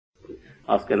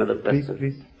ask another question.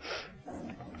 Please.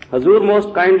 Hazur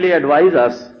most kindly advise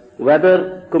us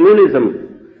whether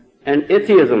communism and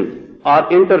atheism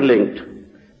are interlinked.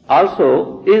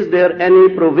 Also, is there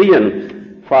any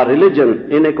provision for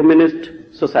religion in a communist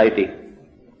society?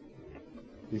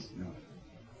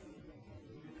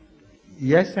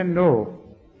 Yes and no.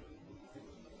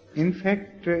 In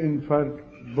fact, for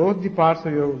both the parts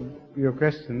of your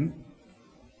question,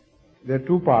 there are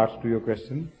two parts to your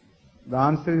question. The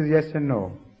answer is yes and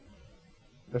no.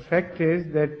 The fact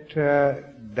is that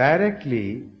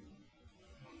directly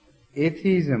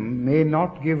atheism may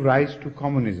not give rise to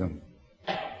communism,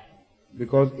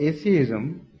 because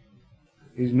atheism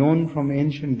is known from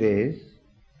ancient days.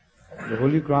 The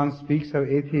Holy Quran speaks of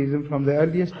atheism from the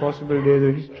earliest possible days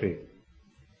of history.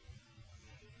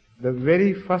 The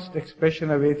very first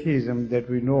expression of atheism that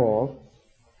we know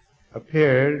of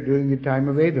appeared during the time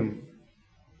of Adam,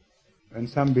 when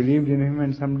some believed in him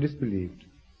and some disbelieved.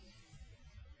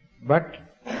 But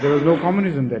there was no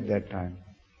communism at that time.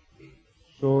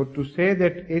 So to say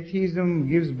that atheism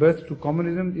gives birth to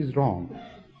communism is wrong.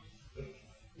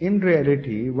 In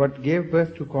reality, what gave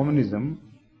birth to communism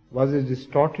was a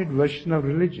distorted version of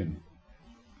religion,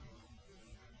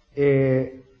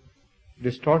 a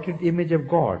distorted image of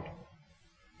God,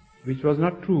 which was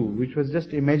not true, which was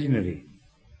just imaginary.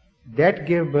 That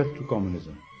gave birth to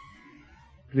communism.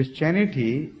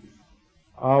 Christianity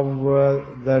of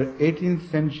the 18th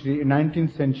century,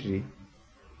 19th century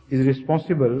is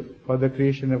responsible for the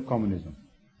creation of communism.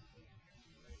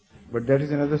 But that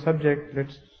is another subject.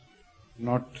 Let's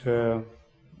not dwell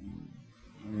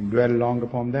long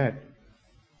upon that.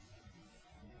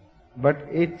 But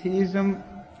atheism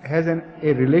has a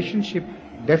relationship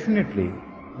definitely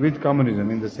with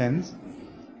communism, in the sense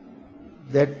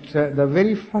that the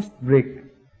very first brick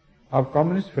of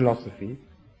communist philosophy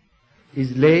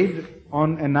is laid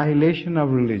on annihilation of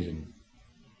religion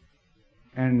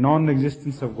and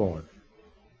non-existence of God.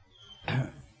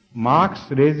 Marx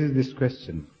raises this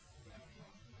question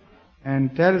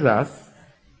and tells us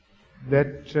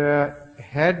that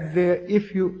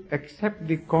if you accept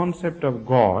the concept of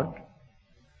God,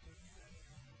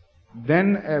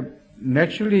 then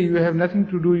naturally you have nothing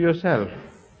to do yourself.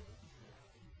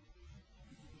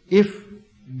 If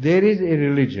there is a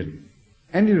religion,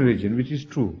 any religion which is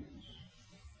true,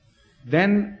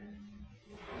 then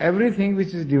everything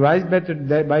which is devised by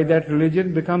that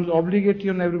religion becomes obligatory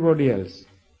on everybody else.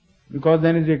 Because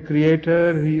then is a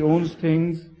creator, he owns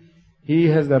things, he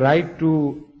has the right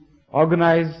to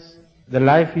organize the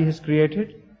life he has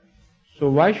created. So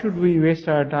why should we waste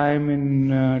our time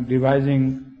in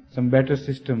devising some better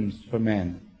systems for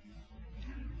man?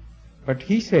 But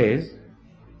he says,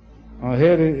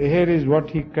 here is what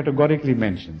he categorically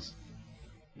mentions.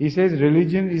 He says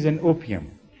religion is an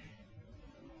opium.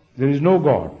 There is no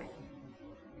God.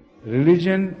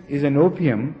 Religion is an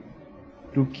opium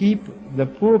to keep the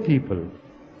poor people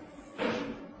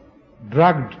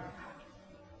drugged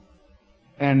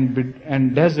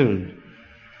and dazzled,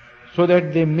 so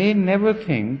that they may never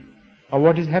think of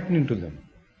what is happening to them.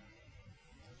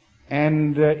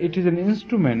 And it is an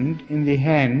instrument in the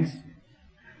hands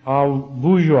of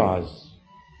bourgeois,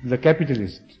 the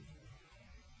capitalists,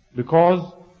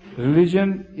 because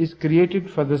religion is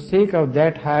created for the sake of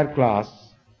that higher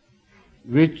class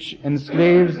which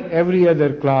enslaves every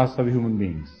other class of human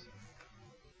beings.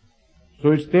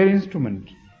 So it's their instrument.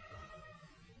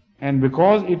 And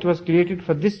because it was created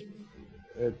for this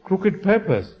crooked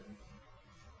purpose,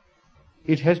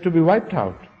 it has to be wiped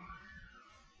out.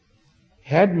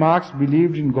 Had Marx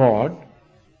believed in God,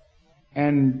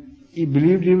 and he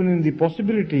believed even in the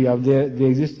possibility of the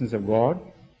existence of God,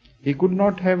 he could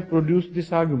not have produced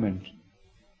this argument.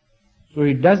 So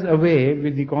he does away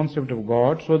with the concept of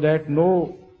God, so that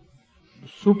no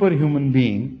superhuman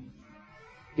being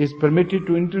is permitted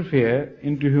to interfere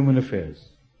into human affairs.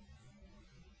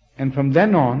 And from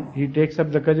then on, he takes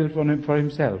up the cudgel for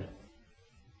himself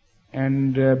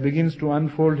and begins to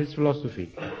unfold his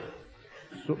philosophy.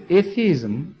 So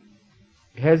atheism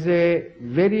has a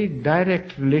very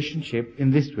direct relationship in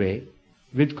this way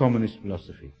with communist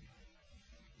philosophy.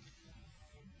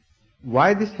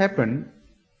 Why this happened?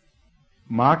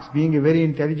 Marx, being a very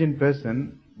intelligent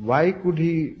person, why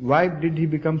did he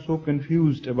become so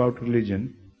confused about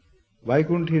religion? Why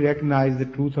couldn't he recognize the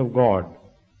truth of God?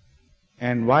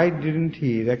 And why didn't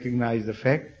he recognize the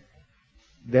fact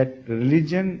that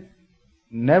religion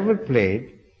never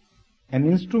played an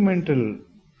instrumental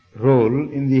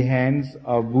role in the hands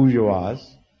of bourgeois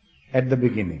at the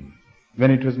beginning,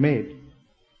 when it was made?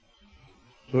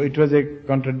 So it was a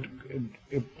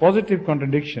positive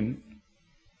contradiction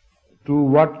to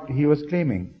what he was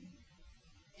claiming.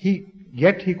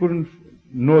 Yet he couldn't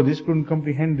know this, couldn't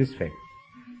comprehend this fact.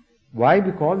 Why?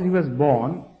 Because he was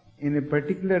born in a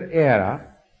particular era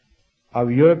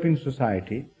of European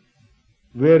society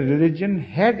where religion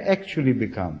had actually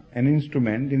become an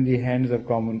instrument in the hands of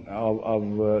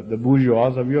the bourgeois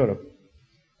of Europe.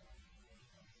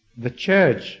 The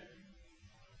church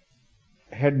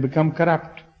had become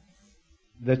corrupt.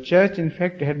 The church, in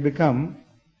fact, had become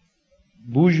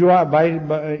bourgeois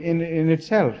in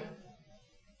itself.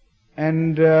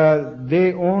 And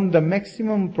they owned the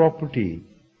maximum property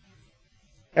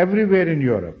everywhere in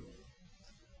Europe.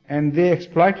 And they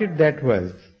exploited that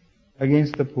wealth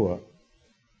against the poor.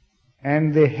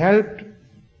 And they helped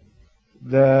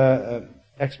the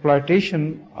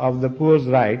exploitation of the poor's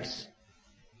rights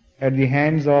at the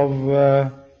hands of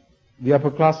the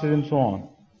upper classes and so on.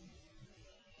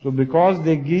 So because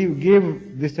they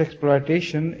gave this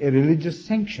exploitation a religious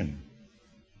sanction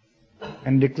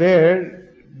and declared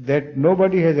that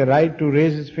nobody has a right to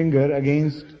raise his finger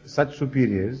against such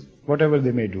superiors, whatever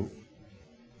they may do.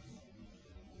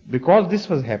 Because this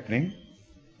was happening,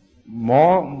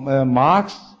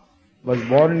 Marx was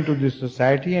born into this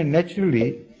society, and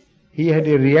naturally he had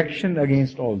a reaction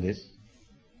against all this.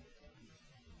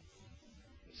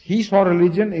 He saw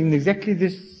religion in exactly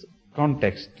this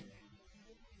context.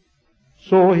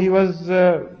 So he was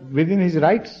within his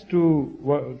rights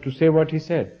to say what he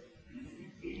said.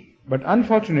 But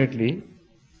unfortunately,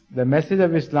 the message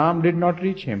of Islam did not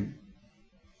reach him.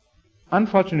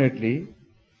 Unfortunately,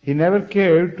 he never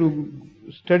cared to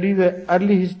study the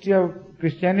early history of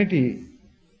Christianity,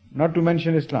 not to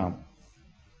mention Islam.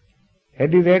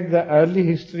 Had he read the early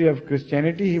history of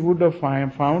Christianity, he would have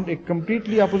found a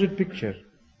completely opposite picture.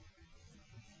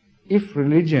 If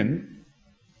religion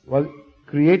was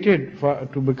created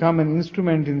to become an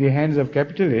instrument in the hands of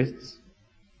capitalists,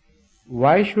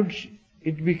 why should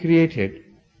it be created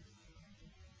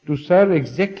to serve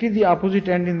exactly the opposite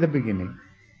end in the beginning?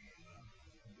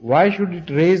 Why should it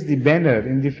raise the banner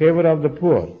in the favor of the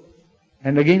poor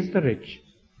and against the rich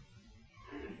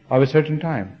of a certain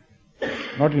time?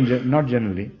 Not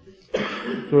generally.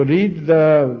 So read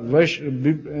the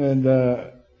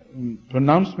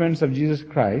pronouncements of Jesus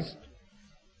Christ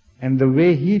and the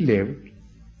way he lived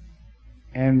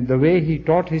and the way he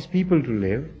taught his people to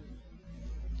live,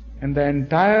 and the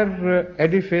entire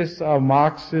edifice of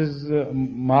Marx's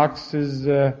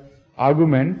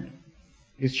argument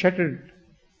is shattered,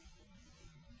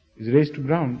 is razed to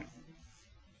ground.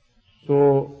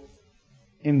 So,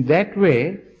 in that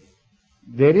way,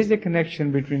 there is a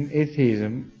connection between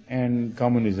atheism and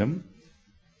communism,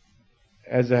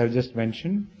 as I have just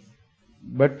mentioned,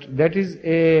 but that is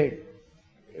a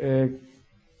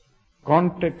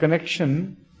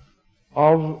connection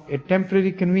of a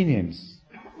temporary convenience.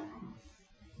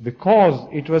 Because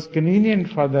it was convenient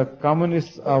for the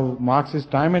communists of Marx's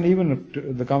time and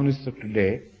even the communists of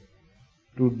today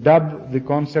to dub the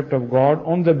concept of God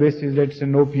on the basis that it's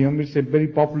an opium. It's a very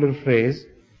popular phrase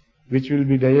which will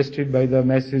be digested by the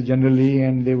masses generally,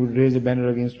 and they would raise a banner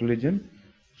against religion.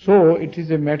 So it is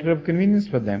a matter of convenience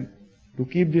for them to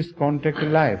keep this contact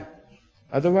alive.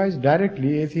 Otherwise,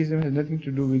 directly, atheism has nothing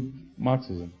to do with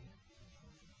Marxism.